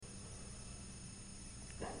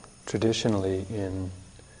Traditionally, in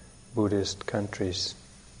Buddhist countries,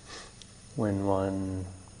 when one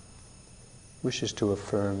wishes to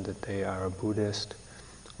affirm that they are a Buddhist,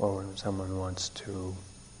 or when someone wants to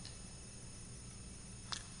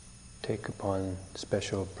take upon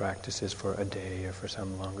special practices for a day or for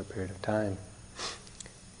some longer period of time,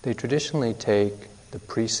 they traditionally take the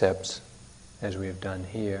precepts, as we have done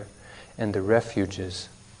here, and the refuges.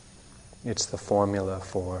 It's the formula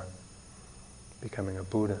for becoming a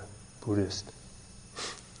Buddhist.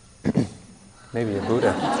 Maybe a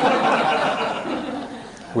Buddha.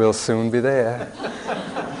 We'll soon be there.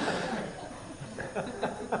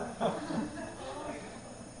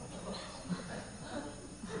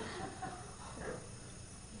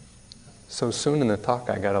 So soon in the talk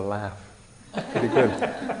I got to laugh. Pretty good.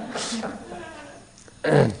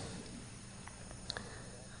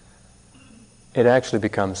 It actually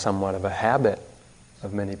becomes somewhat of a habit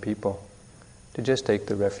of many people to just take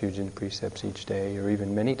the refuge and precepts each day, or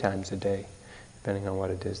even many times a day, depending on what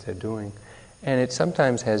it is they're doing. And it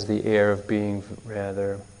sometimes has the air of being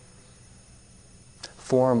rather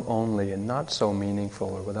form only and not so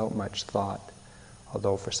meaningful or without much thought.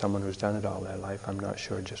 Although for someone who's done it all their life, I'm not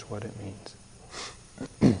sure just what it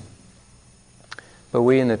means. But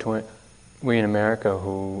we in America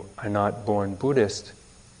who are not born Buddhist,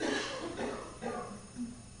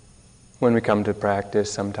 when we come to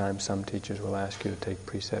practice, sometimes some teachers will ask you to take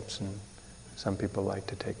precepts, and some people like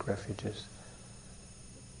to take refuges.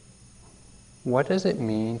 What does it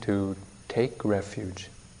mean to take refuge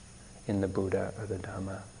in the Buddha or the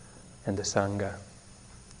Dhamma and the Sangha?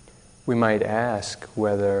 We might ask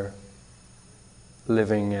whether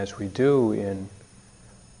living as we do in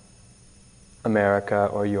America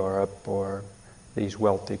or Europe or these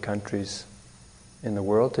wealthy countries in the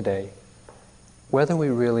world today, whether we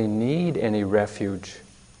really need any refuge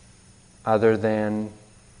other than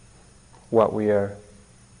what we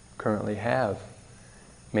currently have.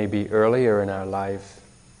 Maybe earlier in our life,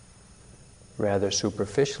 rather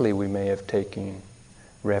superficially, we may have taken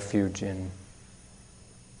refuge in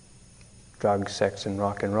drugs, sex, and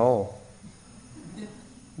rock and roll.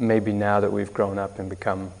 Maybe now that we've grown up and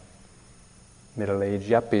become middle-aged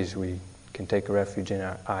yuppies, we can take a refuge in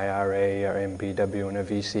our IRA, our MBW, and a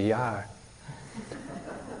VCR.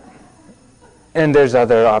 And there's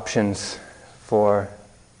other options for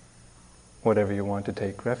whatever you want to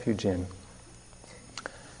take refuge in.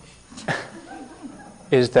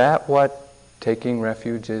 Is that what taking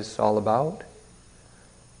refuge is all about?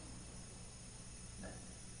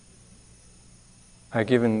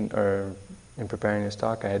 In preparing this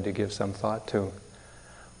talk, I had to give some thought to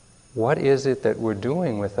what is it that we're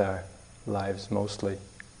doing with our lives mostly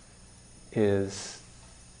is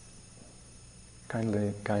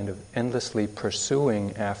kind of endlessly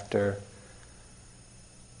pursuing after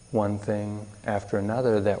one thing after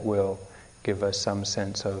another that will give us some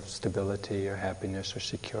sense of stability or happiness or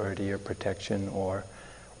security or protection or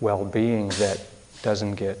well-being that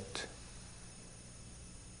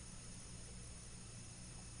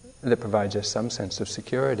provides us some sense of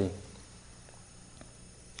security.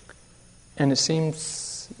 And it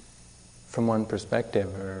seems, from one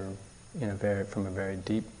perspective, or from a very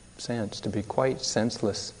deep sense, to be quite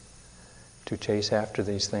senseless to chase after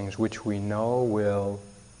these things which we know will,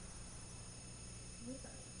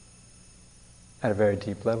 at a very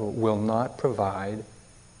deep level, will not provide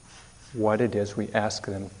what it is we ask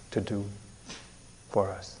them to do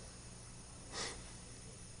for us.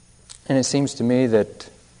 And it seems to me that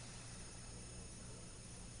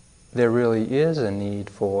there really is a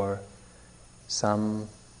need for some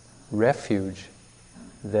refuge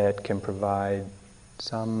that can provide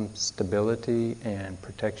some stability and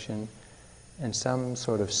protection and some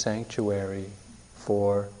sort of sanctuary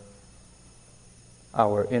for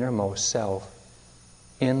our innermost self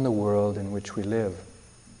in the world in which we live.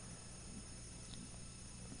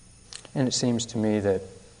 And it seems to me that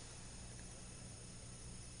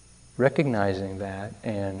recognizing that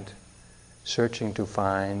and searching to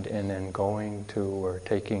find and then going to or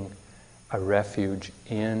taking a refuge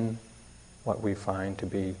in what we find to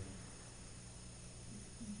be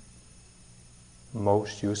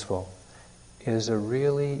most useful is a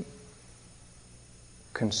really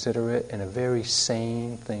considerate and a very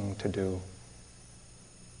sane thing to do.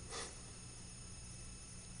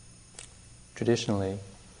 Traditionally,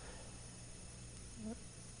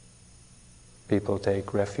 people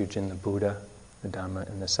take refuge in the Buddha, the Dhamma,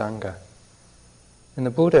 and the Sangha. And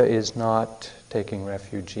the Buddha is not taking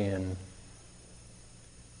refuge in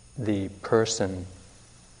the person,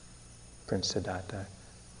 Prince Siddhartha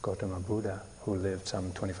Gautama Buddha, who lived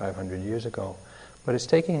some 2,500 years ago, but is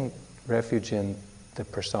taking refuge in the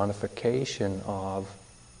personification of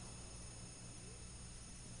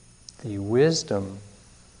the wisdom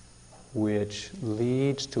which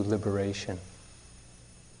leads to liberation,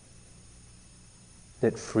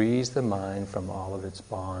 that frees the mind from all of its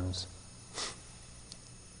bonds.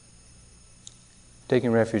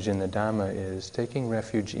 Taking refuge in the Dhamma is taking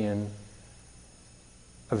refuge in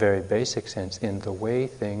a very basic sense, in the way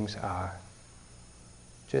things are.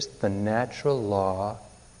 Just the natural law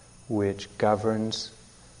which governs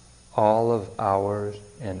all of ours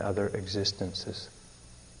and other existences.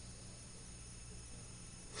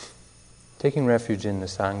 Taking refuge in the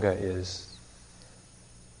Sangha is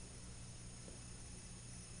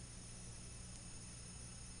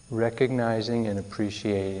recognizing and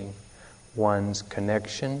appreciating one's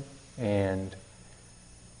connection and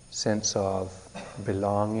sense of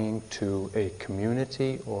belonging to a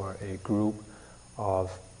community or a group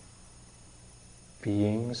of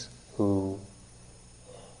beings who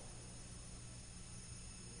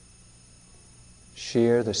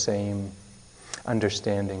share the same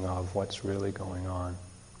understanding of what's really going on.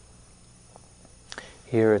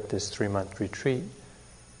 Here at this 3-month retreat,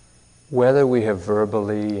 whether we have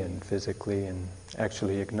verbally and physically and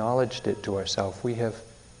actually acknowledged it to ourselves, we have,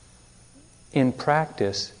 in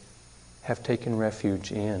practice, have taken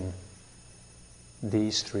refuge in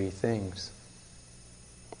these 3 things: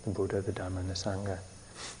 the Buddha, the Dhamma, and the Sangha.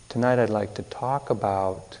 Tonight I'd like to talk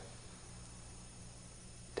about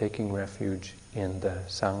taking refuge in the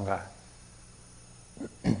Sangha.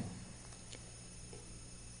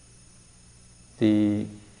 The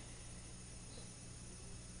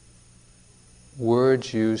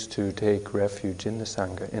words used to take refuge in the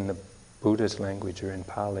Sangha, in the Buddha's language or in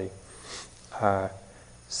Pali, are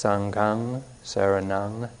Sanghang,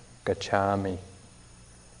 Saranang, Gacchami.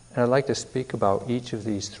 And I'd like to speak about each of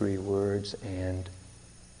these 3 words, and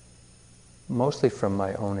mostly from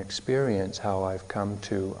my own experience, how I've come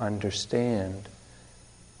to understand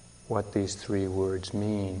what these 3 words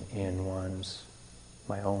mean in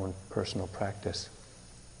my own personal practice.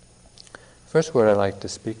 First word I'd like to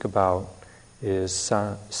speak about is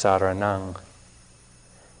Saranang.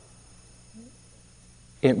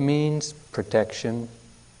 It means protection,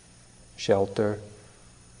 shelter,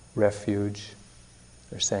 refuge,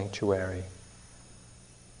 or sanctuary.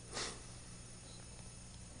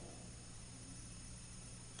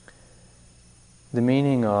 The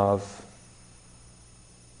meaning of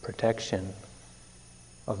protection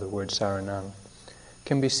of the word Saranang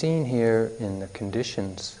can be seen here in the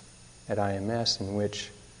conditions at IMS in which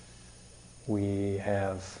we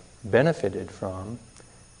have benefited from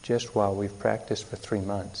just while we've practiced for 3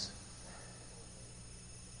 months.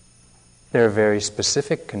 There are very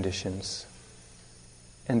specific conditions,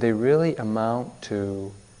 and they really amount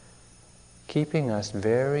to keeping us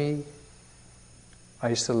very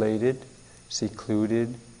isolated,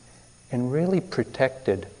 secluded, and really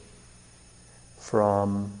protected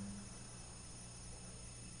from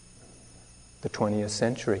the 20th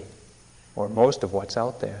century, or most of what's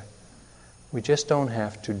out there. We just don't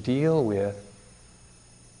have to deal with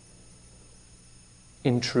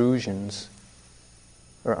intrusions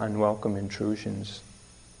or unwelcome intrusions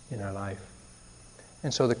in our life.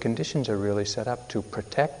 And so the conditions are really set up to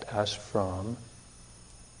protect us from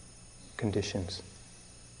conditions.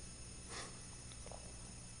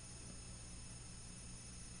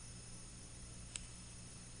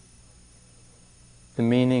 The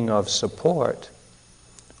meaning of support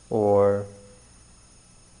or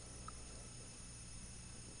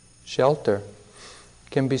shelter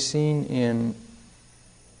can be seen in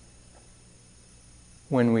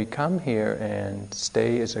when we come here and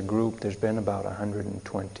stay as a group. There's been about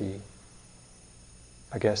 120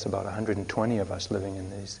 of us living in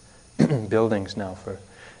these buildings now for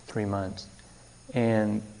 3 months.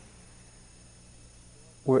 And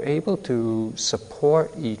we're able to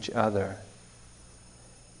support each other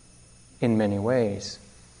in many ways,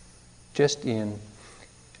 just in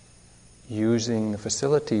using the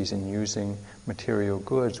facilities and using material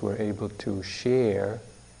goods. We're able to share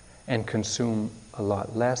and consume a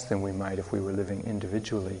lot less than we might if we were living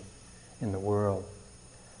individually in the world.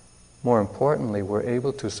 More importantly, we're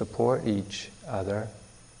able to support each other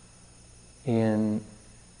in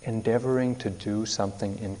endeavoring to do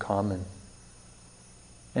something in common.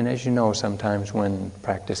 And as you know, sometimes when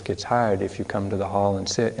practice gets hard, if you come to the hall and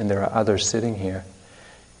sit, and there are others sitting here,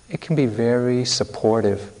 it can be very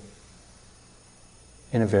supportive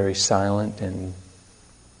in a very silent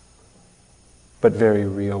but very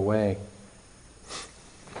real way.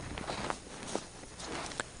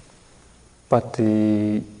 But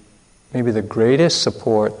maybe the greatest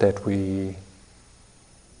support that we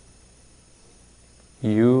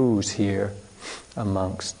use here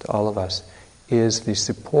amongst all of us is the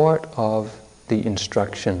support of the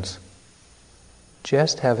instructions.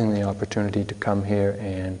 Just having the opportunity to come here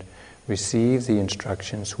and receive the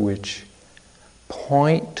instructions which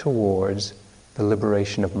point towards the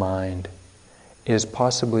liberation of mind is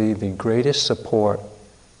possibly the greatest support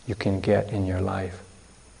you can get in your life.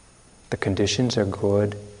 The conditions are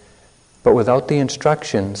good, but without the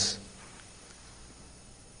instructions,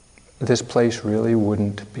 this place really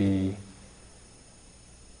wouldn't be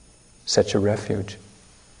such a refuge.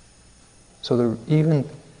 So even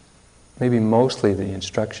maybe mostly the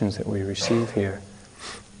instructions that we receive here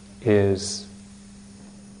is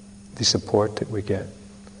the support that we get.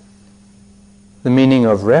 The meaning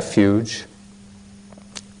of refuge,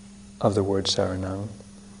 of the word saranam,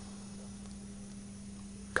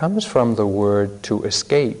 comes from the word to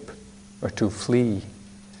escape or to flee,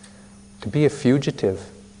 to be a fugitive.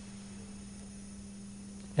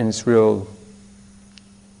 And it's real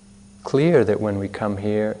clear that when we come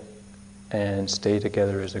here and stay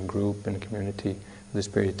together as a group and a community for this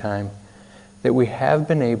period of time, that we have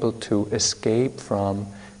been able to escape from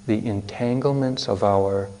the entanglements of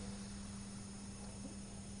our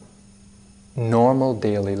normal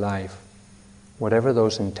daily life, whatever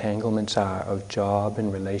those entanglements are of job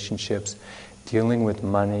and relationships, dealing with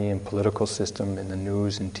money and political system and the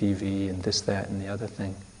news and TV and this, that, and the other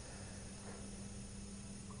thing.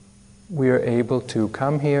 We are able to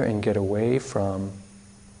come here and get away from,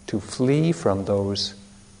 to flee from those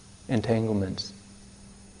entanglements.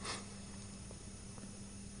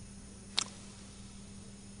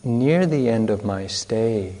 Near the end of my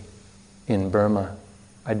stay in Burma,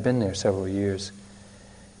 I'd been there several years,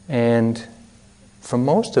 and for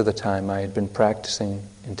most of the time I had been practicing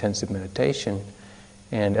intensive meditation,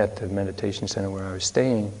 and at the meditation center where I was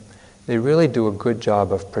staying, they really do a good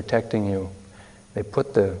job of protecting you.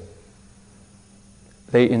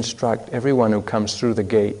 They instruct everyone who comes through the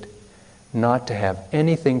gate not to have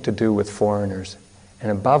anything to do with foreigners,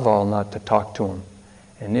 and above all, not to talk to them.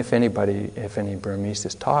 And if any Burmese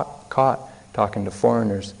is caught talking to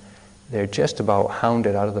foreigners, they're just about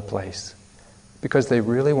hounded out of the place, because they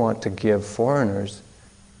really want to give foreigners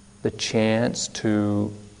the chance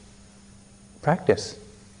to practice,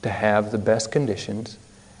 to have the best conditions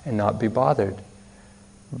and not be bothered.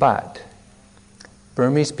 But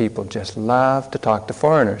Burmese people just love to talk to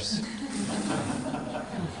foreigners.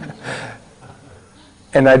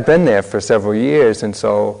 And I'd been there for several years, and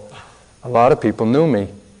so a lot of people knew me.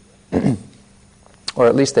 Or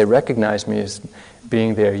at least they recognized me as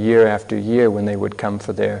being there year after year when they would come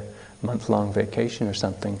for their month-long vacation or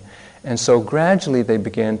something. And so gradually they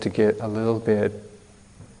began to get a little bit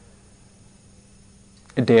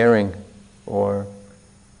daring or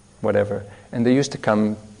whatever. And they used to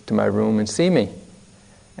come to my room and see me.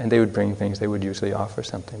 And they would bring things. They would usually offer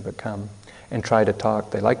something, but come and try to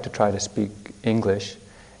talk. They like to try to speak English,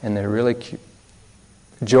 and they're really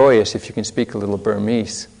joyous if you can speak a little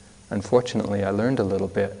Burmese. Unfortunately, I learned a little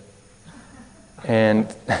bit.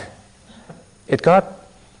 And it got,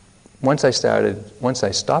 once I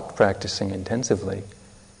stopped practicing intensively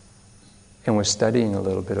and was studying a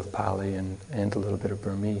little bit of Pali and a little bit of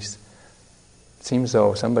Burmese, it seems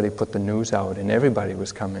though somebody put the news out and everybody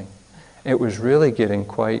was coming. It was really getting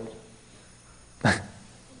quite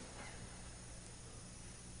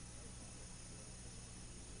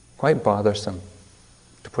quite bothersome,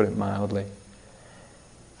 to put it mildly.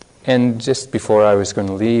 And just before I was going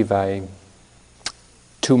to leave,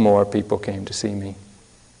 two more people came to see me,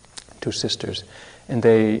 two sisters, and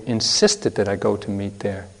they insisted that I go to meet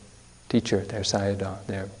their teacher, their Sayadaw,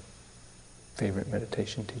 their favorite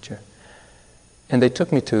meditation teacher. And they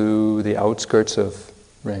took me to the outskirts of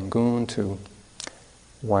Rangoon, to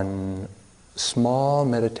one small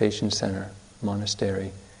meditation center,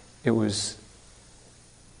 monastery. It was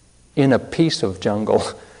in a piece of jungle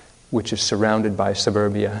which is surrounded by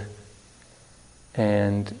suburbia.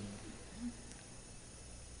 And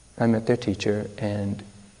I met their teacher, and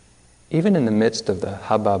even in the midst of the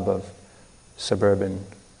hubbub of suburban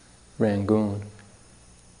Rangoon,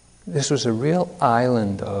 this was a real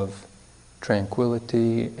island of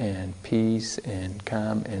tranquility and peace and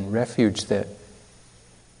calm and refuge that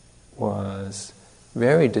was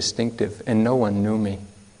very distinctive, and no one knew me.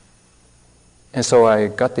 And so I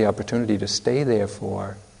got the opportunity to stay there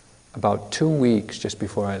for about 2 weeks just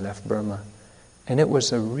before I left Burma. And it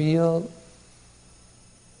was a real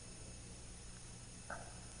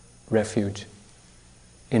refuge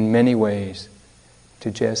in many ways, to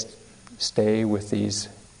just stay with these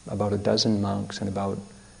about a dozen monks and about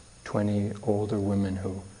 20 older women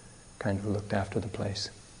who kind of looked after the place.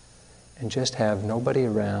 and just have nobody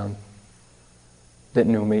around that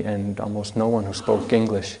knew me and almost no one who spoke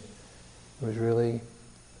English. It was really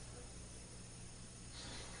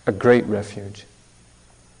a great refuge.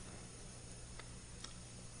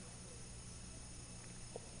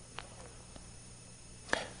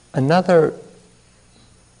 Another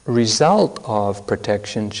result of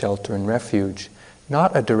protection, shelter, and refuge,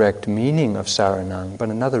 not a direct meaning of saranang, but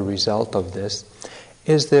another result of this,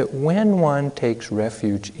 is that when one takes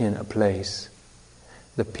refuge in a place,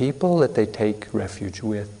 the people that they take refuge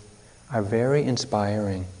with are very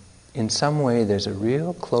inspiring. In some way, there's a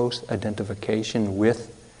real close identification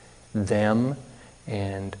with them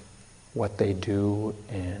and what they do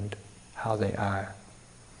and how they are.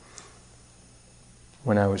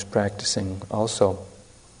 When I was practicing also,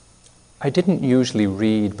 I didn't usually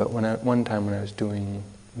read, but one time when I was doing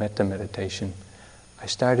metta meditation, I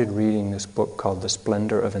started reading this book called The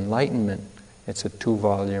Splendor of Enlightenment. It's a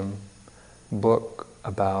 2-volume book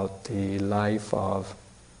about the life of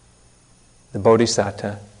the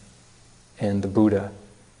Bodhisattva and the Buddha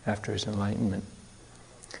after his enlightenment.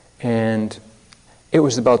 And it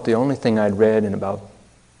was about the only thing I'd read in about,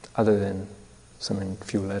 other than some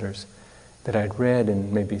few letters, that I'd read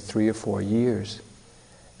in maybe 3 or 4 years.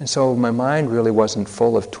 And so my mind really wasn't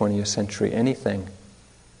full of 20th century anything.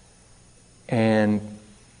 And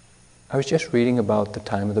I was just reading about the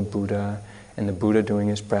time of the Buddha and the Buddha doing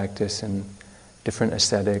his practice and different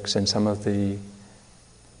ascetics and some of the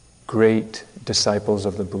great disciples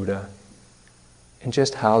of the Buddha and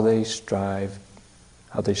just how they strove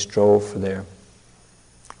for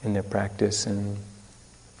in their practice and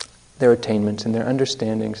their attainments and their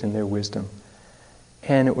understandings and their wisdom.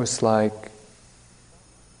 And it was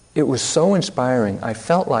so inspiring. I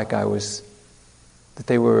felt like that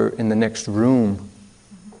they were in the next room.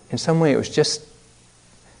 In some way, it was just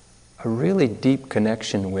a really deep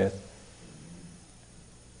connection with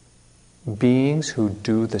beings who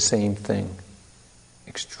do the same thing.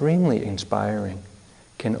 Extremely inspiring.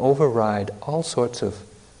 Can override all sorts of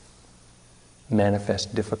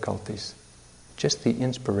manifest difficulties. Just the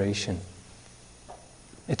inspiration.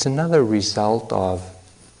 It's another result of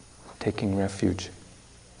taking refuge.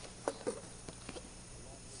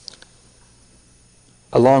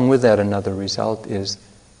 Along with that, another result is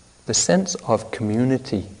the sense of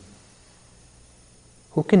community.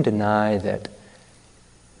 Who can deny that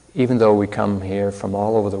even though we come here from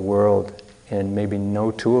all over the world and maybe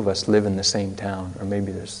no 2 of us live in the same town, or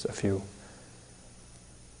maybe there's a few,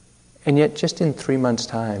 and yet just in 3 months'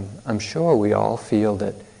 time, I'm sure we all feel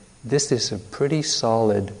that this is a pretty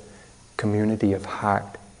solid community of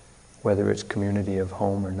heart, whether it's community of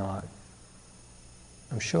home or not.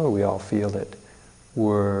 I'm sure we all feel that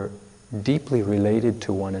we're deeply related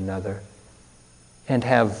to one another and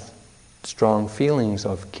have strong feelings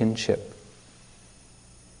of kinship.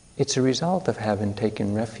 It's a result of having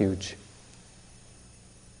taken refuge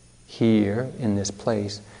here in this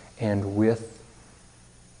place and with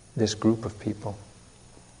this group of people.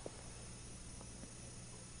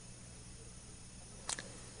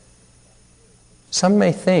 Some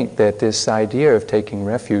may think that this idea of taking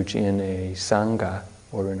refuge in a Sangha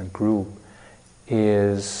or in a group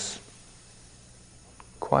is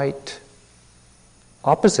quite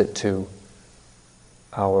opposite to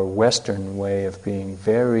our Western way of being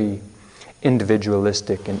very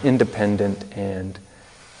individualistic and independent and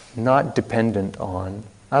not dependent on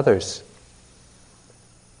others.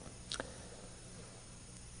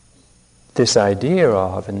 This idea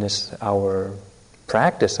of, and this our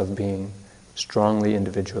practice of being strongly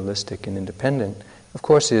individualistic and independent, of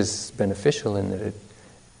course, is beneficial in that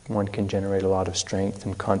one can generate a lot of strength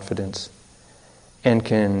and confidence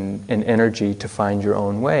and energy to find your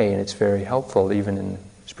own way, and it's very helpful even in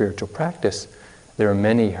spiritual practice. There are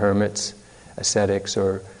many hermits, ascetics,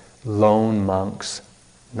 or lone monks,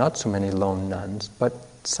 not so many lone nuns, but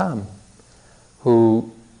some,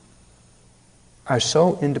 who are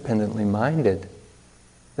so independently minded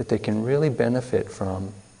that they can really benefit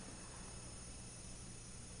from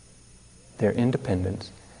their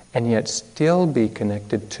independence and yet still be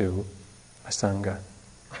connected to a Sangha.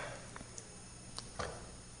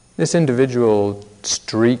 This individual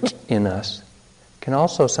streak in us can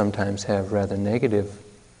also sometimes have rather negative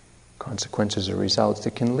consequences or results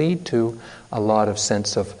that can lead to a lot of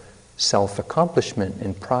sense of self-accomplishment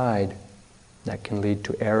and pride. That can lead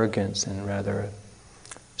to arrogance and rather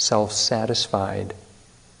self-satisfied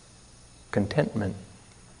contentment.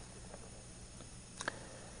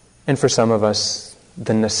 And for some of us,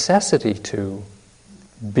 the necessity to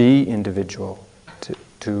be individual,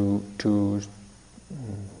 to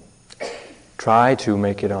try to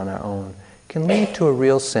make it on our own, can lead to a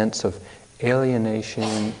real sense of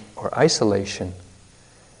alienation or isolation,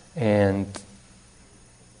 and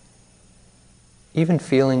even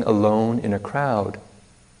feeling alone in a crowd.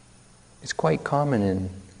 It's quite common in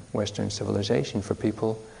Western civilization for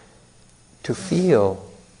people to feel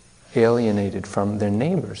alienated from their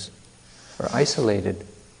neighbors or isolated.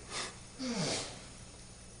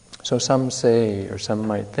 So some say, or some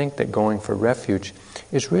might think, that going for refuge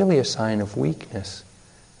is really a sign of weakness,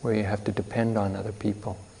 where you have to depend on other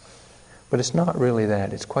people. But it's not really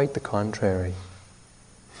that. It's quite the contrary.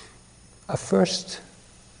 A first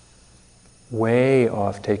way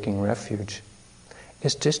of taking refuge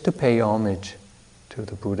is just to pay homage to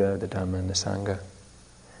the Buddha, the Dhamma, and the Sangha.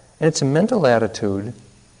 And it's a mental attitude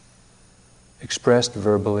expressed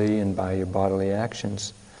verbally and by your bodily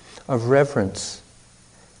actions of reverence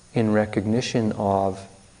in recognition of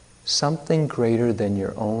something greater than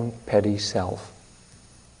your own petty self.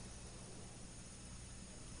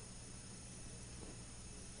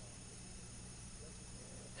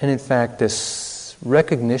 And in fact, this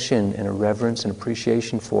recognition and a reverence and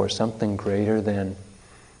appreciation for something greater than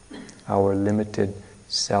our limited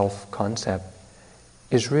self-concept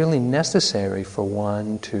is really necessary for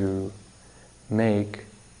one to make,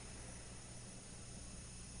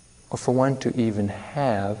 or for one to even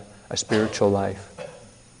have, a spiritual life.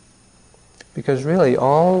 Because really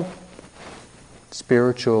all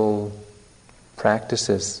spiritual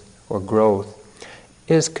practices or growth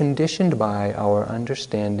is conditioned by our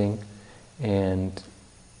understanding and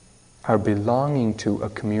our belonging to a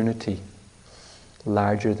community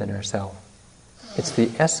larger than ourselves. It's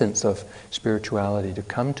the essence of spirituality, to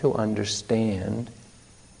come to understand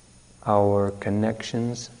our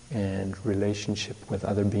connections and relationship with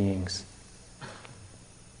other beings.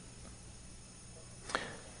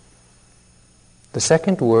 The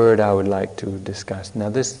second word I would like to discuss, now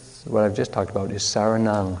this, what I've just talked about, is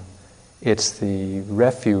saranang. It's the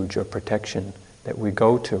refuge or protection that we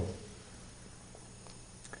go to.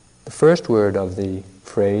 The first word of the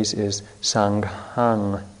phrase is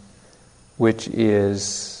sanghang, which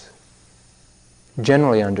is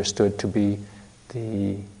generally understood to be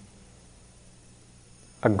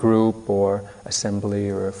a group or assembly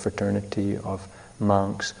or a fraternity of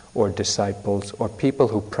monks or disciples or people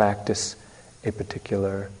who practice a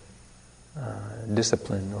particular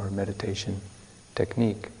discipline or meditation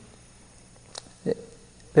technique.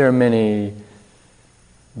 There are many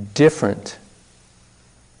different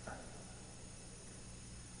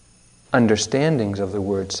understandings of the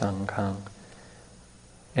word sanghang,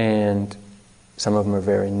 and some of them are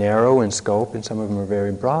very narrow in scope and some of them are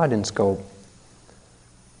very broad in scope.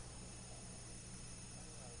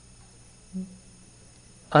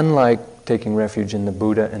 Unlike taking refuge in the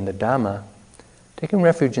Buddha and the Dhamma, taking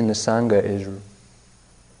refuge in the Sangha is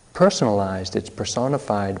personalized, it's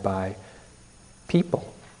personified by people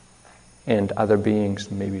and other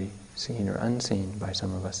beings, maybe seen or unseen by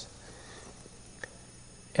some of us.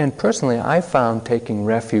 And personally, I found taking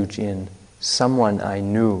refuge in someone I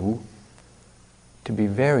knew to be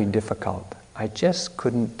very difficult. I just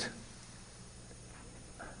couldn't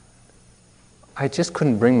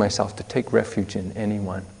bring myself to take refuge in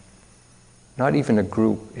anyone. Not even a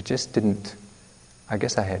group. It just didn't. I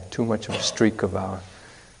guess I had too much of a streak of our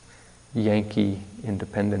Yankee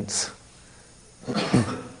independence.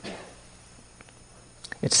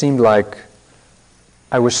 It seemed like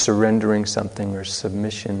I was surrendering something or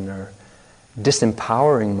submission or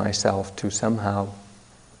disempowering myself to somehow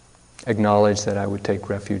acknowledge that I would take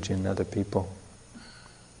refuge in other people.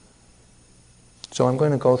 So I'm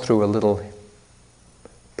going to go through a little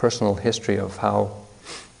personal history of how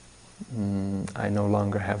I no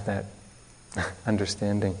longer have that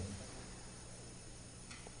understanding.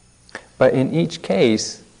 But in each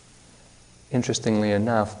case, interestingly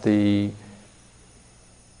enough, the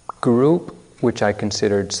group which I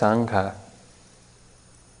considered Sangha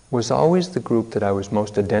was always the group that I was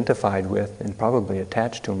most identified with and probably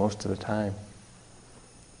attached to most of the time.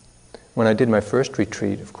 When I did my first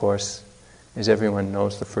retreat, of course, as everyone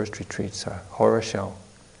knows, the first retreat's a horror show.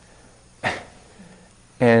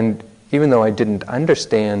 And even though I didn't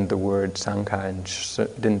understand the word Sangha and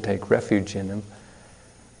didn't take refuge in them,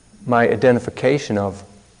 my identification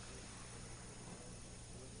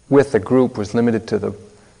with the group was limited to the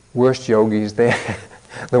worst yogis, the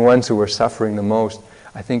ones who were suffering the most.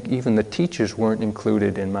 I think even the teachers weren't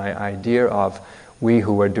included in my idea of we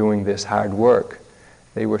who are doing this hard work.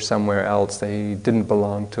 They were somewhere else. They didn't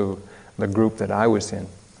belong to the group that I was in.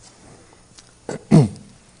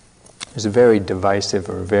 There's a very divisive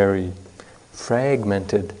or very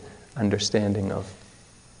fragmented understanding of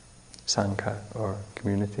Sangha or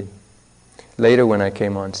community. Later, when I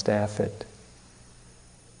came on staff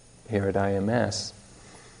here at IMS,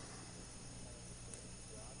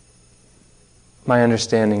 my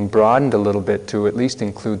understanding broadened a little bit to at least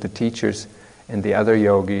include the teachers and the other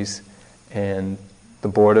yogis and the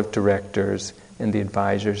board of directors and the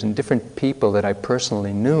advisors and different people that I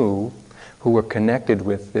personally knew who were connected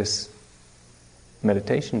with this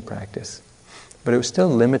meditation practice. But it was still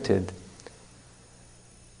limited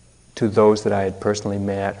to those that I had personally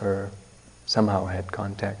met or somehow had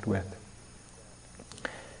contact with.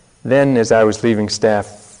 Then, as I was leaving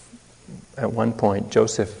staff, at one point,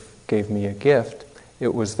 Joseph gave me a gift.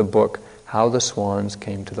 It was the book, How the Swans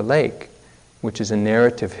Came to the Lake, which is a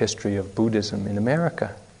narrative history of Buddhism in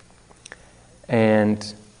America.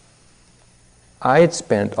 And I had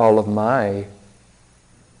spent all of my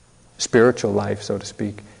spiritual life, so to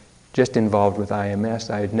speak, just involved with IMS.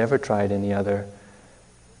 I had never tried any other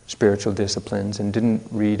spiritual disciplines and didn't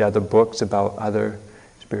read other books about other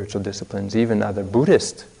spiritual disciplines, even other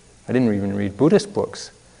Buddhist. I didn't even read Buddhist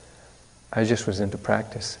books. I just was into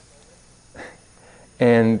practice.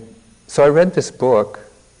 And so I read this book,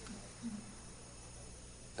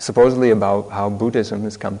 supposedly about how Buddhism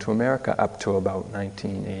has come to America up to about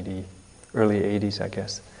 1980, early 80s, I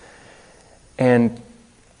guess. And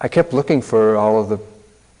I kept looking for all of the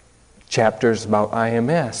chapters about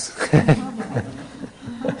IMS.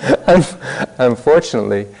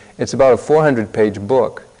 Unfortunately, it's about a 400-page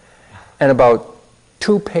book, and about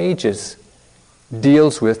 2 pages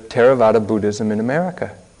deals with Theravada Buddhism in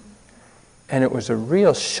America. And it was a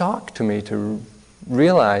real shock to me to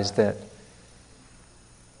realize that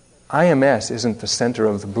IMS isn't the center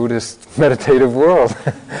of the Buddhist meditative world.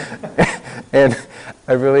 And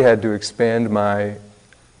I really had to expand my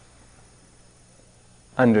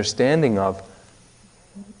understanding of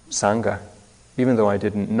Sangha. Even though I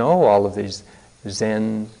didn't know all of these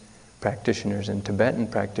Zen practitioners and Tibetan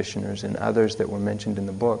practitioners and others that were mentioned in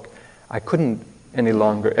the book, I couldn't any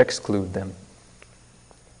longer exclude them.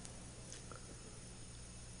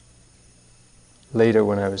 Later,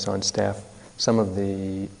 when I was on staff, some of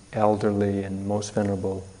the elderly and most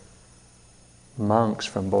venerable monks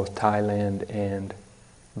from both Thailand and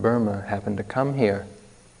Burma happened to come here.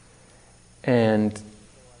 And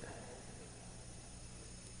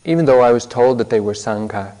even though I was told that they were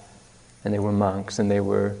Sangha and they were monks and they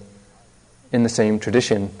were in the same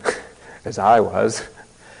tradition as I was,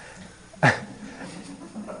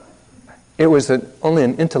 it was only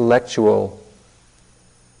an intellectual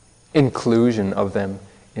inclusion of them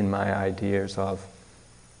in my ideas of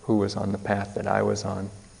who was on the path that I was on.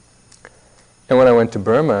 And when I went to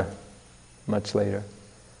Burma much later,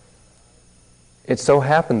 it so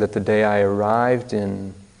happened that the day I arrived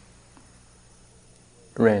in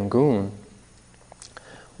Rangoon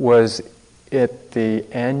was at the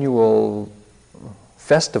annual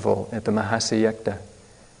festival at the Mahasayekta.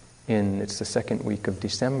 It's the second week of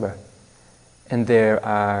December. And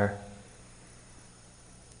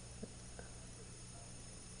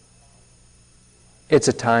it's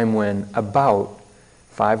a time when about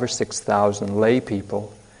 5,000 or 6,000 lay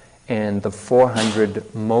people and the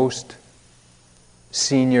 400 most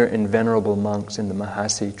senior and venerable monks in the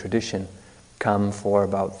Mahasi tradition come for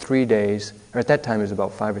about 3 days, or at that time it was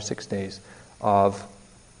about 5 or 6 days, of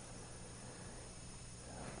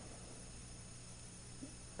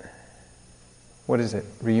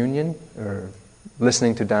reunion, or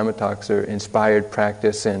listening to Dharma talks, or inspired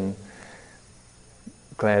practice and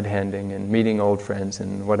glad handing and meeting old friends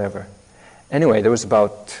and whatever. Anyway,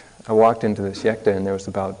 I walked into this yekta and there was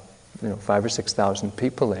about 5,000 or 6,000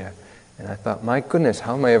 people there. And I thought, my goodness,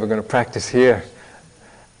 how am I ever going to practice here?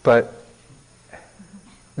 But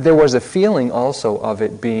there was a feeling also of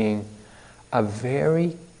it being a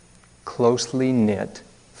very closely knit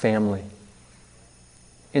family.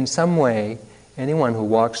 In some way, anyone who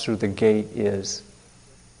walks through the gate is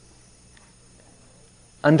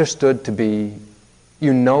understood to be,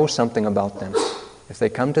 you know something about them. If they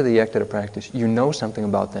come to the yekta to practice, you know something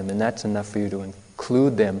about them, and that's enough for you to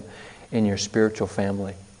include them in your spiritual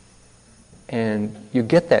family. And you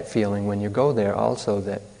get that feeling when you go there also,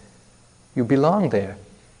 that you belong there.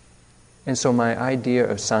 And so my idea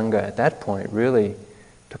of Sangha at that point really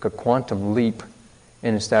took a quantum leap,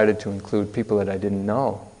 and it started to include people that I didn't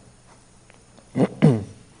know.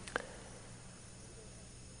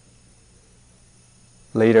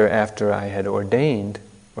 Later, after I had ordained,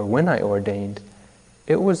 or when I ordained,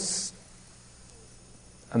 it was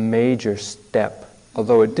a major step.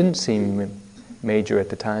 Although it didn't seem major at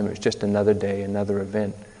the time, it was just another day, another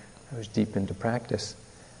event. I was deep into practice.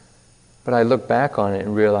 But I look back on it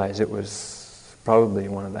and realize it was probably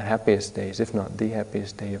one of the happiest days, if not the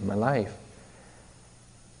happiest day of my life.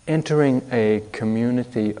 entering a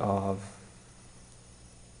community of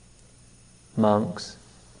monks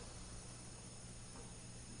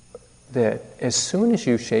that as soon as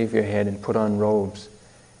you shave your head and put on robes,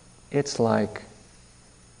 it's like,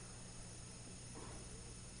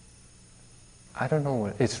 I don't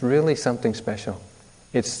know, it's really something special.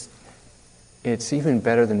 It's even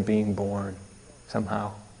better than being born,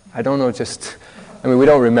 somehow. I don't know, we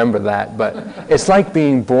don't remember that, but it's like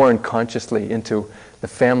being born consciously into the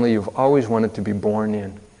family you've always wanted to be born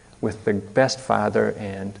in, with the best father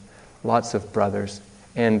and lots of brothers.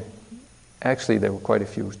 And actually, there were quite a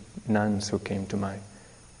few nuns who came to my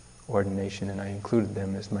ordination, and I included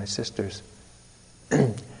them as my sisters.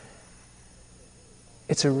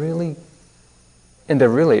 It's and they're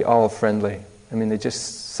really all friendly. They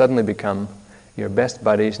just suddenly become your best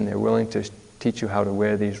buddies, and they're willing to teach you how to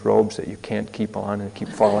wear these robes that you can't keep on and keep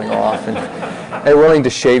falling off, and they're willing to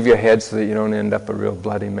shave your head so that you don't end up a real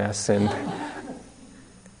bloody mess. And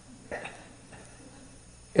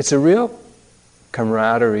it's a real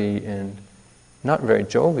camaraderie, and not very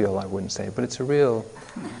jovial, I wouldn't say, but it's a real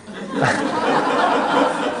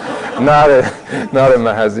not a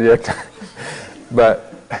mahaziyat,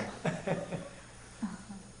 but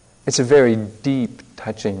it's a very deep,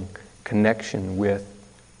 touching connection with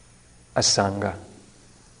a Sangha.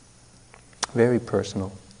 Very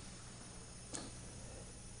personal.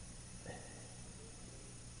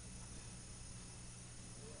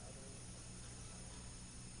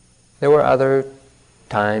 There were other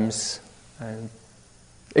times and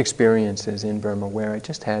experiences in Burma where I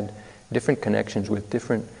just had different connections with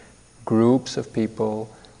different groups of people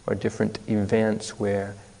or different events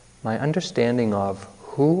where my understanding of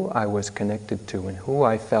who I was connected to and who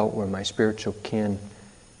I felt were my spiritual kin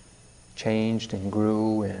changed and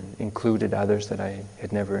grew and included others that I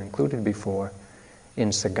had never included before. In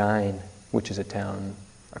Sagaing, which is a town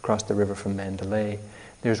across the river from Mandalay,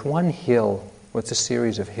 there's one hill, it's a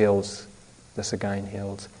series of hills, the Sagaing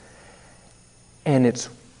Hills, and it's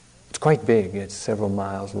quite big. It's several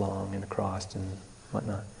miles long and across and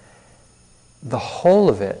whatnot. The whole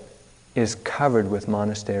of it is covered with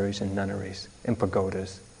monasteries and nunneries and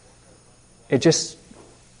pagodas.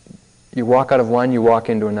 You walk out of one, you walk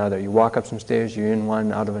into another. You walk up some stairs, you're in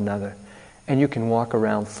one, out of another. And you can walk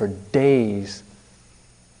around for days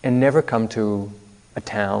and never come to a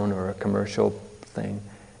town or a commercial thing.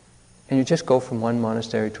 And you just go from one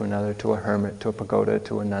monastery to another, to a hermit, to a pagoda,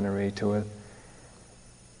 to a nunnery,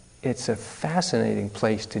 It's a fascinating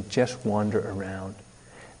place to just wander around,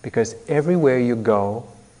 because everywhere you go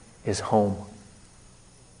is home.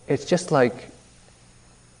 It's just like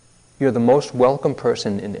you're the most welcome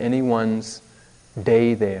person in anyone's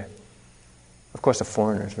day there. Of course, a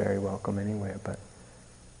foreigner is very welcome anywhere, but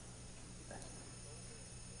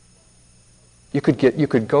you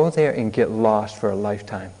could go there and get lost for a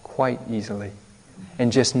lifetime quite easily,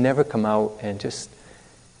 and just never come out and just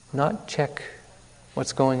not check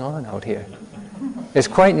what's going on out here. It's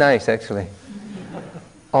quite nice, actually.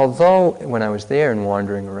 Although, when I was there and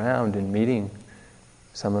wandering around and meeting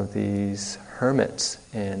some of these hermits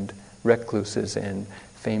and recluses and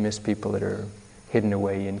famous people that are hidden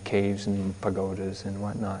away in caves and pagodas and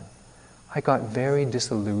whatnot, I got very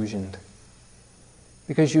disillusioned.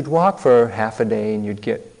 Because you'd walk for half a day and you'd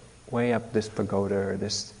get way up this pagoda or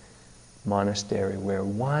this monastery where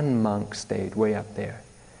one monk stayed way up there.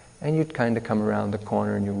 And you'd kind of come around the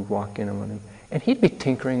corner and you would walk in on him, and he'd be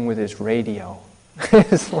tinkering with his radio.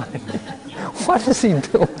 It's like, what is he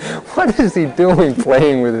doing? What is he doing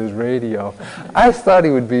playing with his radio? I thought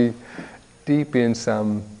he would be deep in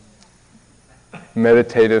some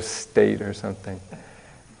meditative state or something.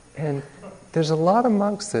 And there's a lot of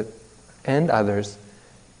monks and others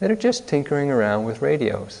that are just tinkering around with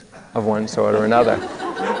radios of one sort or another.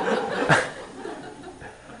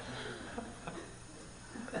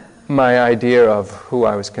 My idea of who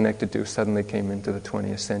I was connected to suddenly came into the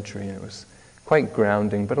 20th century, and it was quite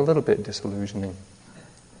grounding, but a little bit disillusioning.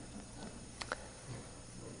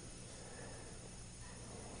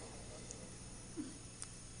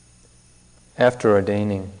 After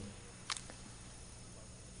ordaining,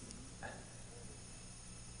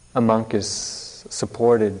 a monk is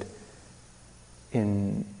supported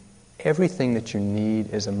in everything that you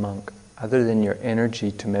need as a monk, other than your energy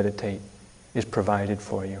to meditate, is provided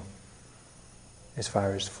for you. As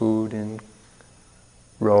far as food and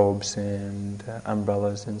robes and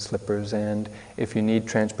umbrellas and slippers, and if you need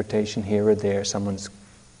transportation here or there, someone's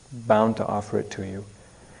bound to offer it to you.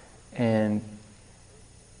 And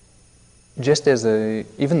just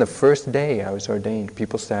even the first day I was ordained,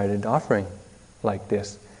 people started offering like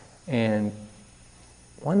this. And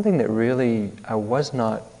one thing that really I was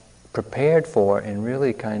not prepared for and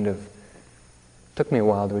really kind of took me a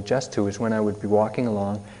while to adjust to is when I would be walking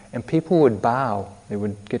along and people would bow. They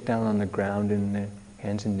would get down on the ground in their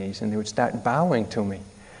hands and knees and they would start bowing to me.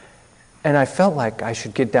 And I felt like I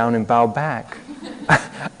should get down and bow back.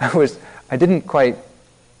 I didn't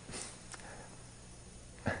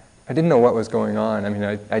know what was going on. I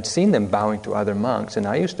mean, I'd seen them bowing to other monks, and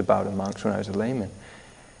I used to bow to monks when I was a layman.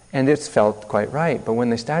 And it felt quite right. But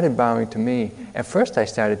when they started bowing to me, at first I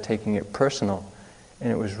started taking it personal,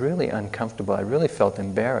 and it was really uncomfortable. I really felt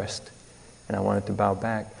embarrassed, and I wanted to bow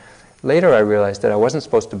back. Later I realized that I wasn't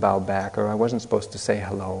supposed to bow back, or I wasn't supposed to say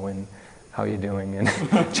hello and how you doing, and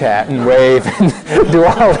chat and wave and do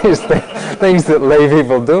all these things that lay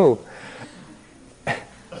people do.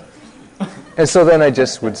 And so then I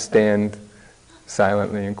just would stand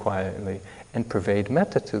silently and quietly and pervade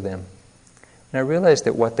metta to them. And I realized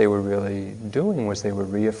that what they were really doing was they were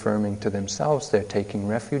reaffirming to themselves they're taking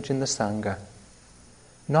refuge in the Sangha.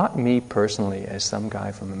 Not me personally as some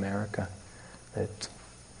guy from America that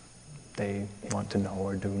they want to know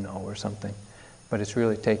or do know or something. But it's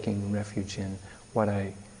really taking refuge in what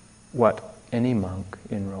any monk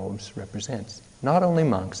in robes represents. Not only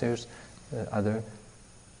monks, there's other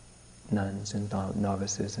nuns and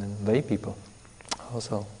novices and lay people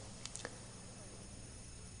also.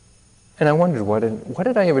 And I wondered, what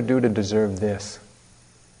did I ever do to deserve this?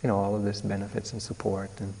 You know, all of this benefits and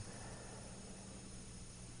support. And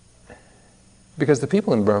because the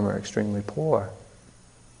people in Burma are extremely poor.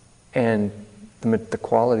 And the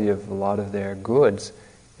quality of a lot of their goods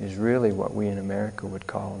is really what we in America would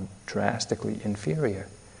call drastically inferior.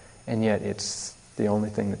 And yet it's the only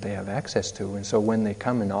thing that they have access to. And so when they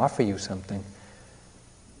come and offer you something,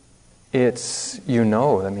 it's, I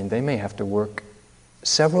mean, they may have to work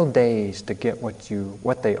several days to get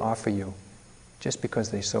what they offer you, just because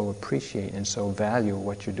they so appreciate and so value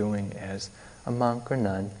what you're doing as a monk or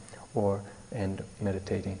nun and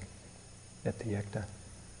meditating at the yekta.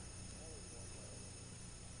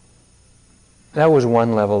 That was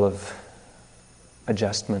one level of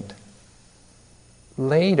adjustment.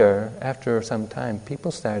 Later, after some time,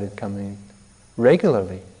 people started coming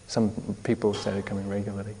regularly. Some people started coming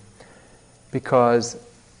regularly because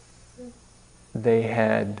they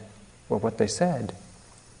had, what they said,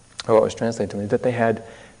 or what was translated to me, that they had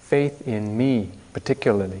faith in me,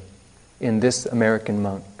 particularly, in this American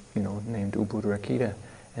monk, named Ubuddharakkhita.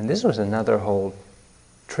 And this was another whole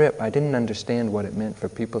trip. I didn't understand what it meant for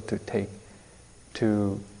people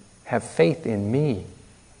to have faith in me.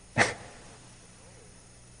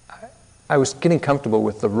 I was getting comfortable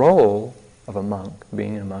with the role of a monk,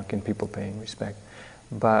 being a monk and people paying respect.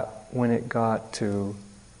 But when it got to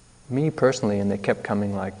me personally, and they kept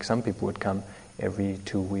coming, like some people would come every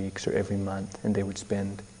 2 weeks or every month, and they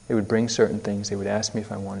would bring certain things, they would ask me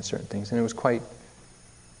if I wanted certain things, and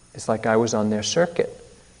it's like I was on their circuit.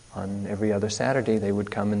 On every other Saturday, they would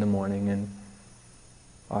come in the morning and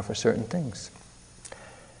offer certain things.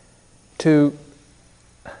 To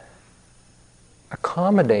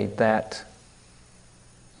accommodate that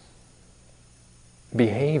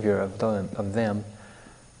behavior of them,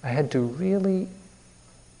 I had to really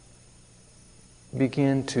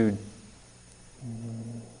begin to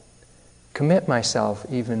commit myself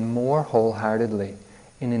even more wholeheartedly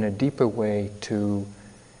and in a deeper way to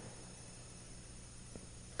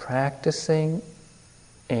practicing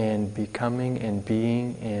and becoming and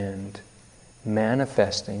being and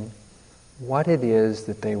manifesting what it is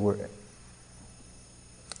that they were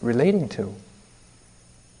relating to,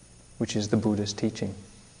 which is the Buddha's teaching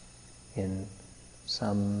in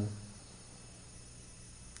some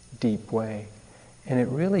deep way. And it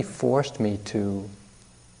really forced me to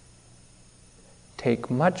take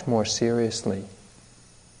much more seriously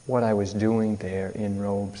what I was doing there in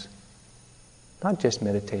robes. Not just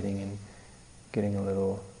meditating and getting a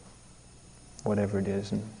little whatever it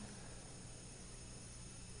is and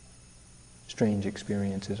strange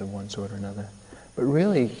experiences of one sort or another, but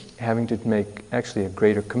really having to make actually a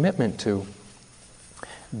greater commitment to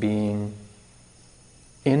being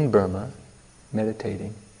in Burma,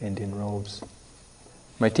 meditating, and in robes.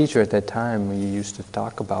 My teacher at that time, we used to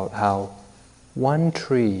talk about how one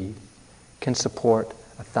tree can support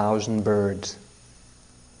 1,000 birds.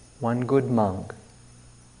 One good monk,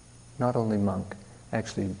 not only monk,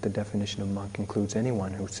 actually the definition of monk includes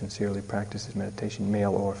anyone who sincerely practices meditation,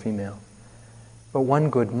 male or female. But one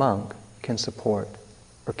good monk can support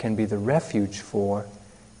or can be the refuge for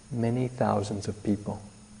many thousands of people.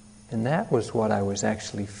 And that was what I was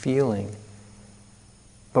actually feeling,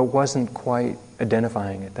 but wasn't quite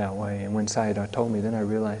identifying it that way. And when Sayadaw told me, then I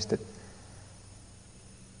realized that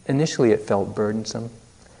initially it felt burdensome,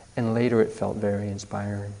 and later it felt very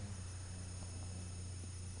inspiring.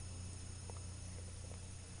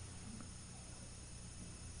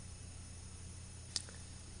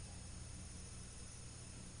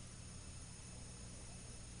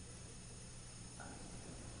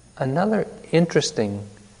 Another interesting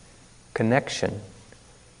connection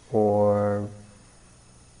or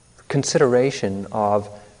consideration of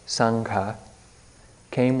Sangha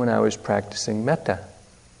came when I was practicing metta.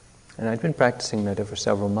 And I'd been practicing metta for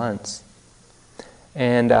several months.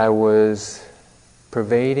 And I was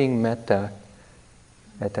pervading metta,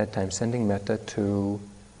 at that time sending metta to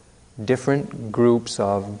different groups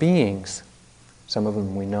of beings. Some of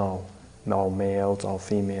them we know, all males, all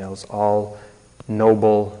females, all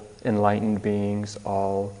noble, enlightened beings,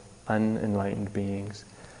 all unenlightened beings.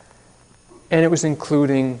 And it was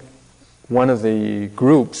including, one of the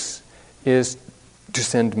groups is to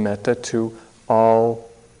send metta to all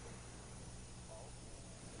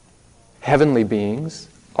heavenly beings,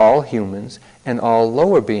 all humans, and all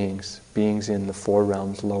lower beings, beings in the 4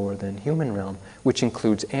 realms lower than human realm, which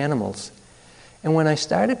includes animals. And when I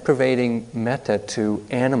started pervading metta to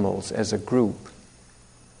animals as a group,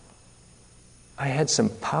 I had some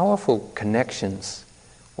powerful connections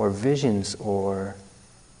or visions or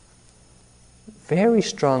very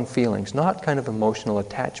strong feelings, not kind of emotional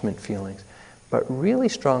attachment feelings, but really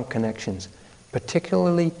strong connections,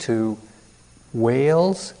 particularly to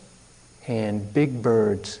whales and big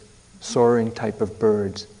birds, soaring type of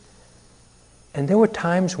birds. And there were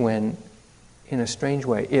times when, in a strange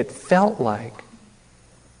way, it felt like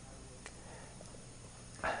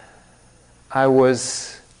I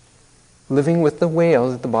was living with the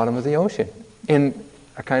whales at the bottom of the ocean in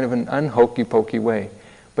a kind of an unhokey-pokey way,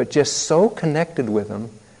 but just so connected with them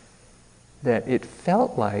that it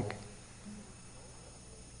felt like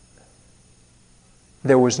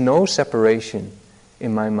there was no separation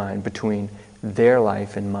in my mind between their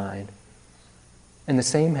life and mine. And the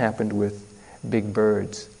same happened with big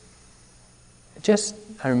birds.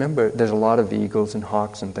 I remember there's a lot of eagles and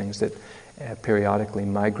hawks and things that periodically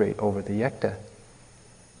migrate over the Yekta.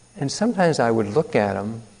 And sometimes I would look at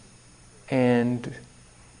them and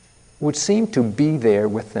would seem to be there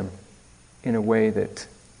with them in a way that,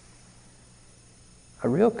 a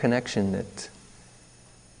real connection that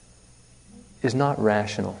is not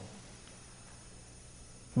rational,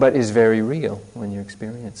 but is very real when you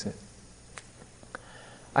experience it.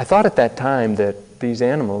 I thought at that time that these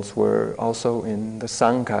animals were also in the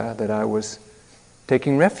Sangha that I was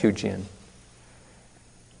taking refuge in,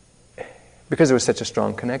 because there was such a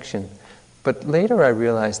strong connection. But later I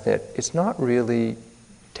realized that it's not really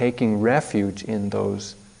taking refuge in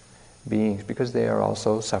those beings, because they are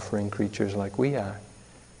also suffering creatures like we are.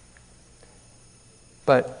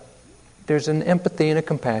 But there's an empathy and a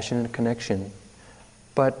compassion and a connection.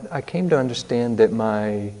 But I came to understand that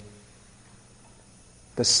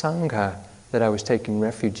the Sangha that I was taking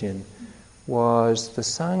refuge in was the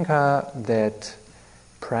Sangha that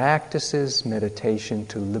practices meditation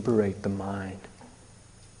to liberate the mind.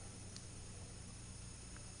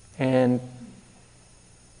 And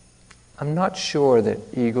I'm not sure that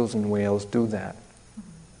eagles and whales do that.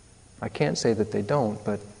 I can't say that they don't,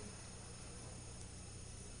 but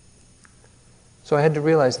so I had to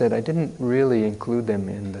realize that I didn't really include them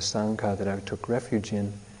in the Sangha that I took refuge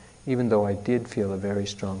in, even though I did feel a very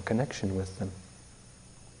strong connection with them.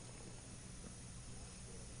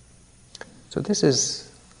 So this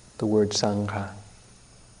is the word Sangha.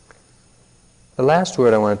 The last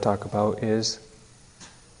word I want to talk about is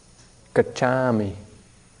gacchami,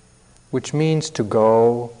 which means to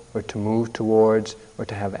go or to move towards or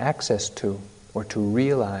to have access to or to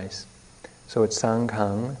realize. So it's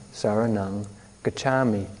Sanghang, Saranang,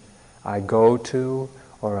 Gacchami. I go to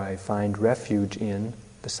or I find refuge in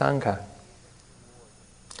the Sangha.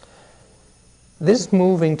 This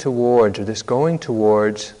moving towards or this going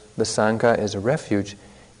towards the Sangha as a refuge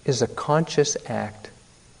is a conscious act.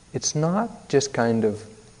 It's not just kind of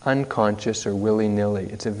unconscious or willy-nilly.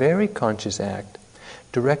 It's a very conscious act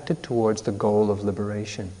directed towards the goal of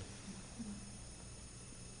liberation.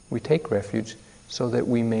 We take refuge so that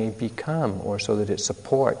we may become, or so that it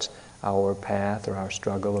supports our path or our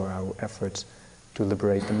struggle or our efforts to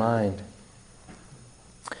liberate the mind.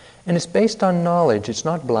 And it's based on knowledge. It's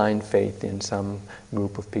not blind faith in some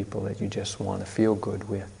group of people that you just want to feel good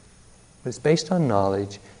with. But it's based on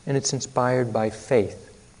knowledge, and it's inspired by faith.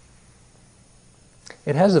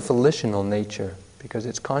 It has a volitional nature because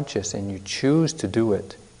it's conscious and you choose to do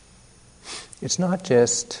it. It's not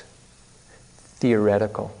just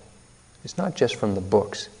theoretical. It's not just from the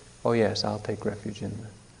books. Oh yes, I'll take refuge in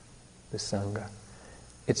the Sangha.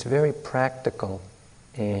 It's very practical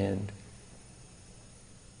and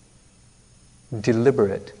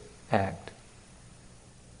deliberate act.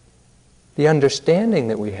 The understanding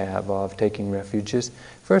that we have of taking refuge is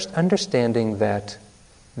first understanding that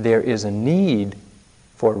there is a need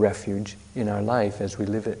for refuge in our life as we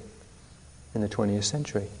live it in the 20th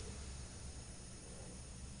century.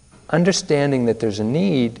 Understanding that there's a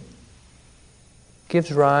need gives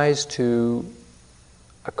rise to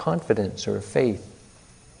a confidence or a faith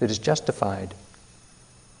that is justified.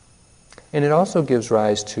 And it also gives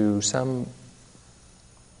rise to some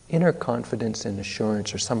inner confidence and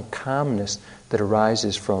assurance, or some calmness that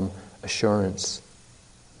arises from assurance.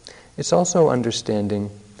 It's also understanding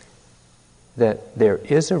that there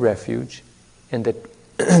is a refuge and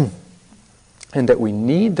that and that we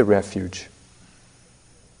need the refuge.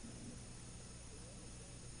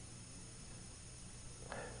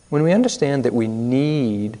 When we understand that we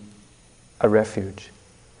need a refuge,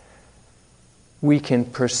 we can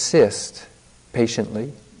persist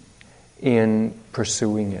patiently in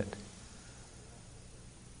pursuing it.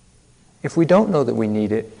 If we don't know that we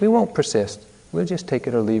need it, we won't persist. We'll just take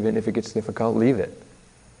it or leave it, and if it gets difficult, leave it.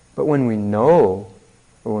 But when we know,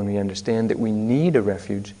 or when we understand that we need a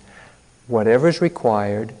refuge, whatever's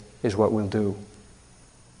required is what we'll do.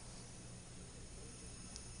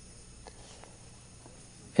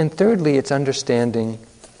 And thirdly, it's understanding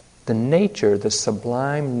the nature, the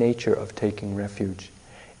sublime nature of taking refuge,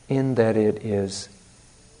 in that it is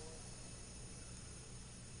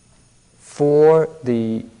for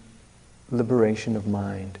the liberation of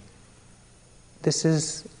mind. This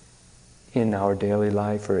is, in our daily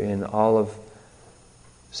life or in all of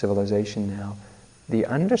civilization now, the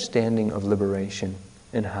understanding of liberation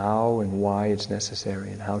and how and why it's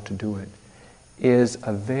necessary and how to do it is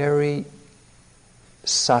a very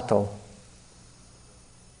subtle,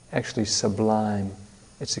 actually sublime,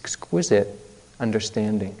 it's exquisite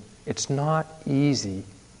understanding. It's not easy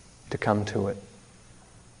to come to it.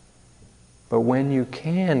 But when you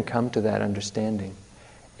can come to that understanding,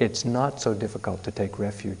 it's not so difficult to take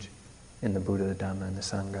refuge in the Buddha, the Dhamma, and the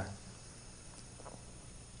Sangha.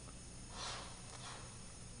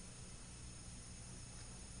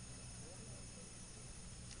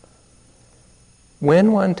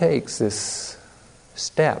 When one takes this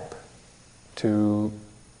step to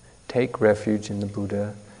take refuge in the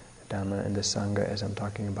Buddha, the Dhamma, and the Sangha, as I'm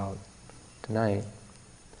talking about tonight,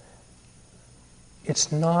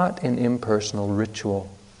 it's not an impersonal ritual.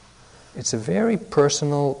 It's a very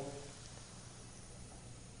personal,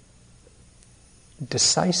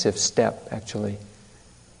 decisive step, actually,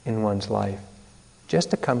 in one's life.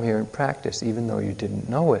 Just to come here and practice, even though you didn't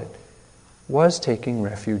know it, was taking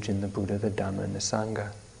refuge in the Buddha, the Dhamma, and the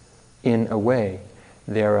Sangha. In a way,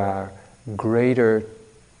 there are greater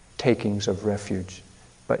takings of refuge,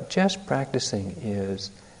 but just practicing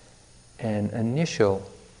is an initial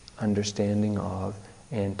understanding of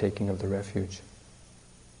and taking of the refuge.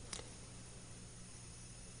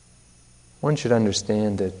 One should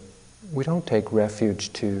understand that we don't take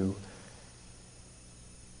refuge to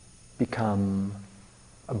become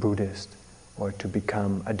a Buddhist or to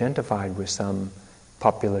become identified with some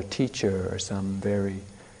popular teacher or some very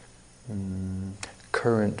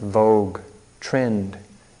current vogue trend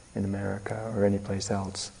in America or any place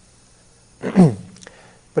else.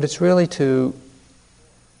 But it's really to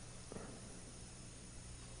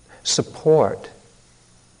support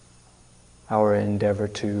our endeavor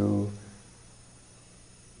to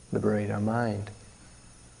liberate our mind.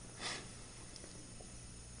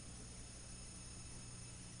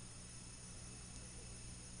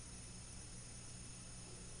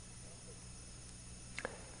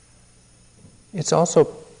 It's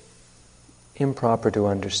also improper to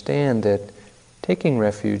understand that taking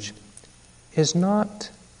refuge is not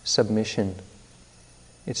submission,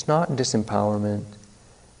 it's not disempowerment,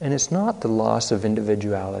 and it's not the loss of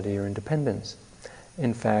individuality or independence.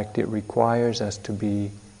 In fact, it requires us to be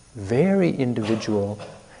very individual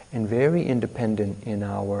and very independent in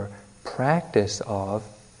our practice of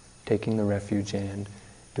taking the refuge and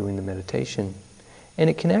doing the meditation. And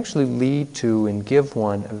it can actually lead to and give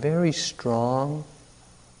one a very strong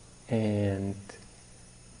and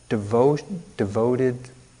devoted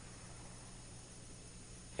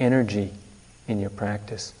energy in your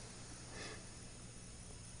practice.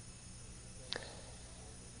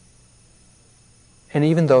 And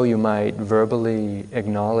even though you might verbally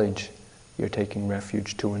acknowledge you're taking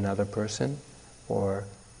refuge to another person, or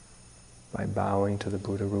by bowing to the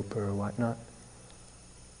Buddha Rupa or whatnot,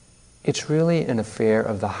 it's really an affair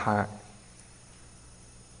of the heart.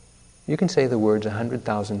 You can say the words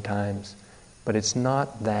 100,000 times, But it's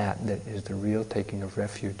not that is the real taking of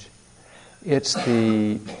refuge. It's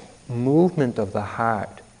the movement of the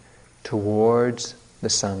heart towards the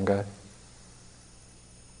Sangha,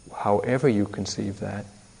 however you conceive that.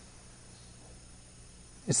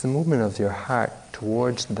 It's the movement of your heart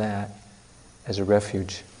towards that as a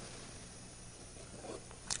refuge.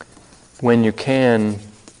 When you can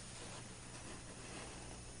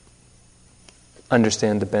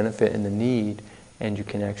understand the benefit and the need, and you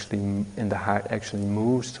can actually, and the heart actually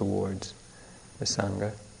moves towards the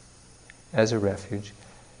Sangha as a refuge,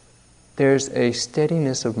 there's a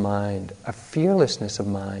steadiness of mind, a fearlessness of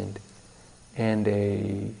mind, and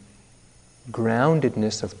a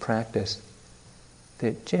groundedness of practice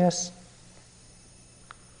that just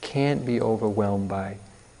can't be overwhelmed by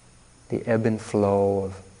the ebb and flow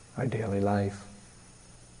of our daily life.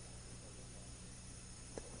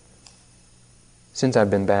 Since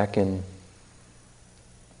I've been back in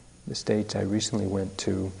the States, I recently went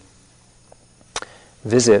to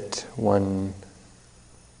visit one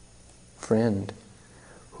friend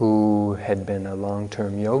who had been a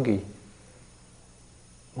long-term yogi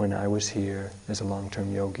when I was here as a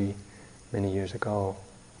long-term yogi many years ago.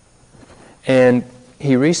 And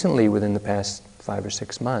he recently, within the past 5 or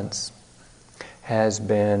 6 months, has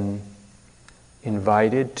been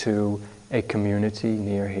invited to a community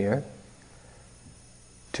near here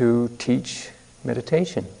to teach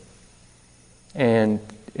meditation. And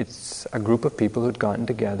it's a group of people who'd gotten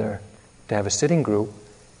together to have a sitting group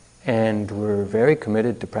and were very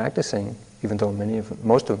committed to practicing, even though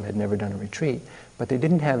most of them had never done a retreat, but they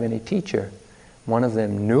didn't have any teacher. One of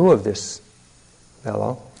them knew of this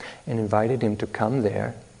fellow and invited him to come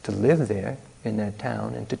there, to live there in that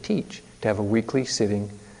town and to teach, to have a weekly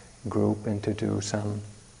sitting group and to do some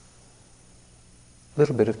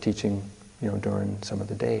little bit of teaching, during some of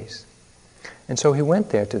the days. And so he went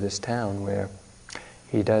there to this town where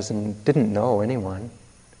he didn't know anyone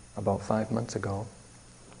about 5 months ago.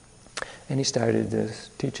 And he started this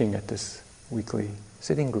teaching at this weekly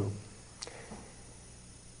sitting group.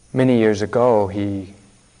 Many years ago, he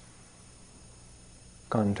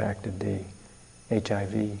contracted the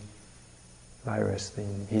HIV virus.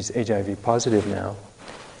 He's HIV positive now,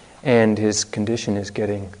 and his condition is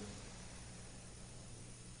getting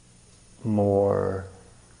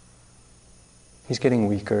he's getting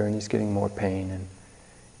weaker, and he's getting more pain, and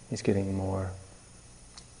he's getting more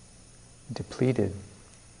depleted.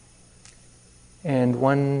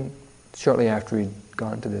 And shortly after he'd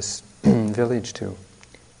gone to this village to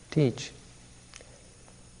teach,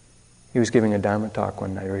 he was giving a Dharma talk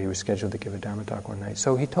one night, or he was scheduled to give a Dharma talk one night.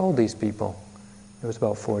 So he told these people, there was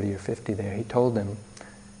about 40 or 50 there, he told them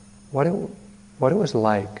what it was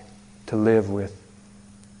like to live with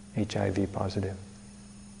HIV positive,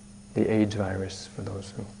 the AIDS virus, for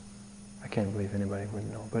those who, I can't believe anybody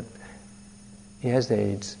wouldn't know, but he has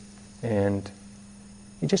AIDS, and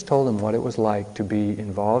he just told them what it was like to be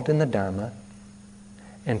involved in the Dharma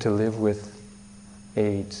and to live with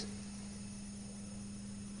AIDS.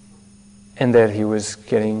 And that he was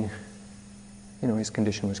getting, his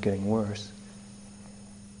condition was getting worse.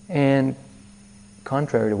 And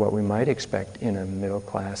contrary to what we might expect in a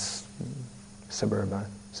middle-class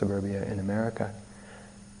suburbia in America,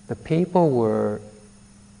 the people were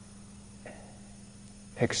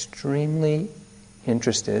extremely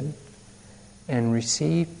interested and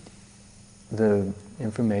received the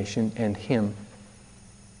information and him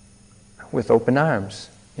with open arms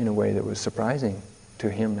in a way that was surprising to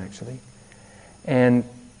him, actually. And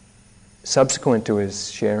subsequent to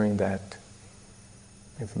his sharing that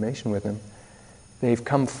information with him, they've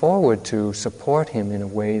come forward to support him in a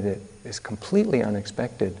way that is completely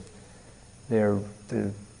unexpected. They're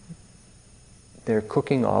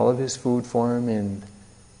cooking all of his food for him, and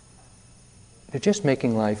they're just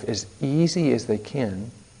making life as easy as they can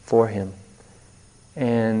for him,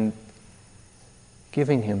 and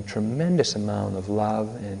giving him tremendous amount of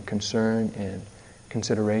love and concern and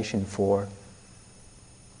consideration for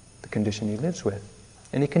the condition he lives with.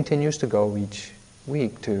 And he continues to go each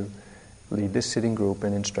week to lead this sitting group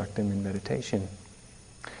and instruct them in meditation.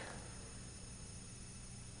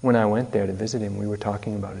 When I went there to visit him, we were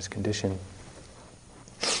talking about his condition.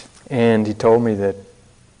 And he told me that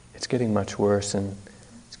it's getting much worse and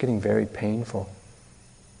it's getting very painful.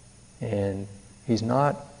 And he's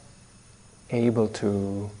not able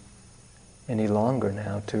to any longer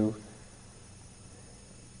now to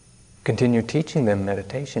continue teaching them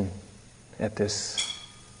meditation in this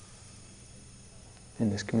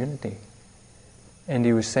community. And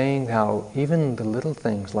he was saying how even the little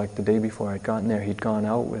things, like the day before I'd gotten there, he'd gone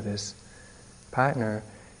out with his partner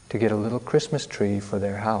to get a little Christmas tree for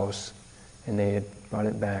their house and they had brought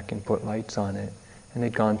it back and put lights on it. And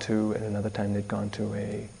they'd gone to, at another time, they'd gone to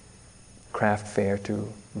a craft fair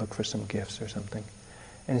to look for some gifts or something.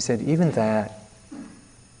 And he said, even that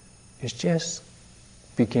is just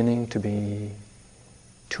beginning to be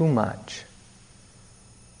too much,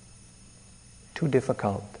 too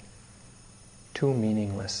difficult, too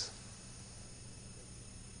meaningless.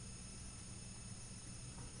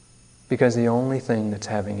 Because the only thing that's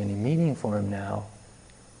having any meaning for him now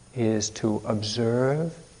is to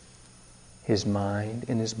observe his mind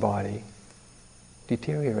and his body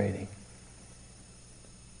deteriorating.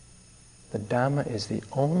 The Dhamma is the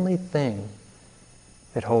only thing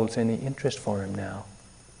that holds any interest for him now.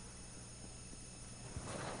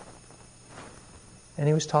 And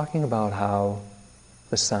he was talking about how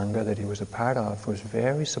the Sangha that he was a part of was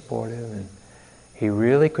very supportive, and he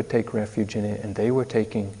really could take refuge in it, and they were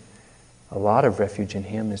taking a lot of refuge in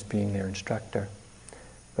him as being their instructor.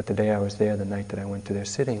 But the day I was there, the night that I went to their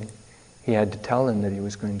sitting, he had to tell them that he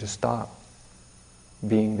was going to stop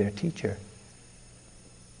being their teacher.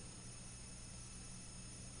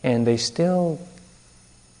 And they still,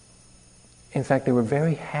 in fact, they were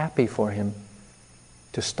very happy for him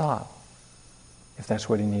to stop, if that's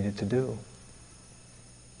what he needed to do.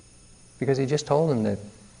 Because he just told them that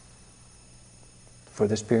for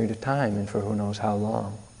this period of time, and for who knows how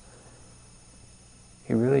long,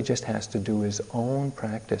 he really just has to do his own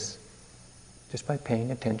practice just by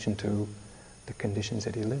paying attention to the conditions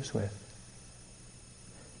that he lives with.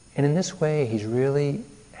 And in this way, he really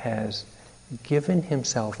has given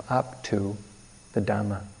himself up to the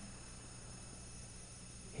Dhamma.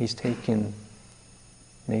 He's taken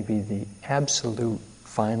maybe the absolute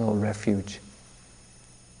final refuge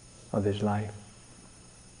of his life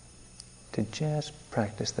to just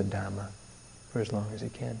practice the Dhamma for as long as he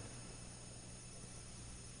can.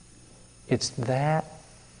 It's that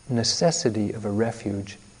necessity of a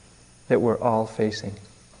refuge that we're all facing,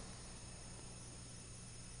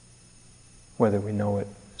 whether we know it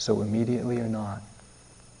so immediately or not.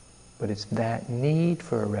 But it's that need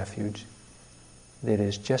for a refuge that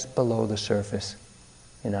is just below the surface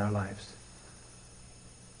in our lives.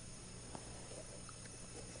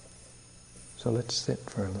 So let's sit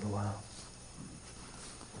for a little while.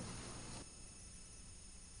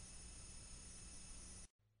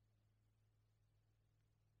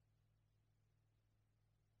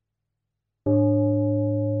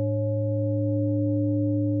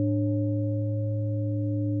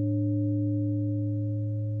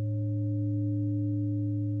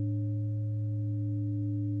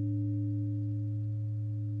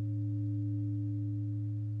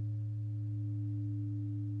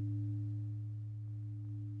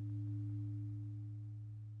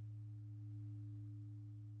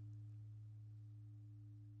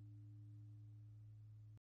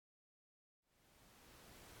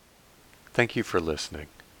 Thank you for listening.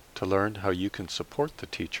 To learn how you can support the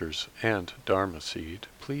teachers and Dharma Seed,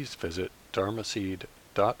 please visit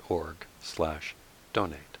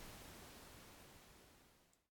dharmaseed.org/donate.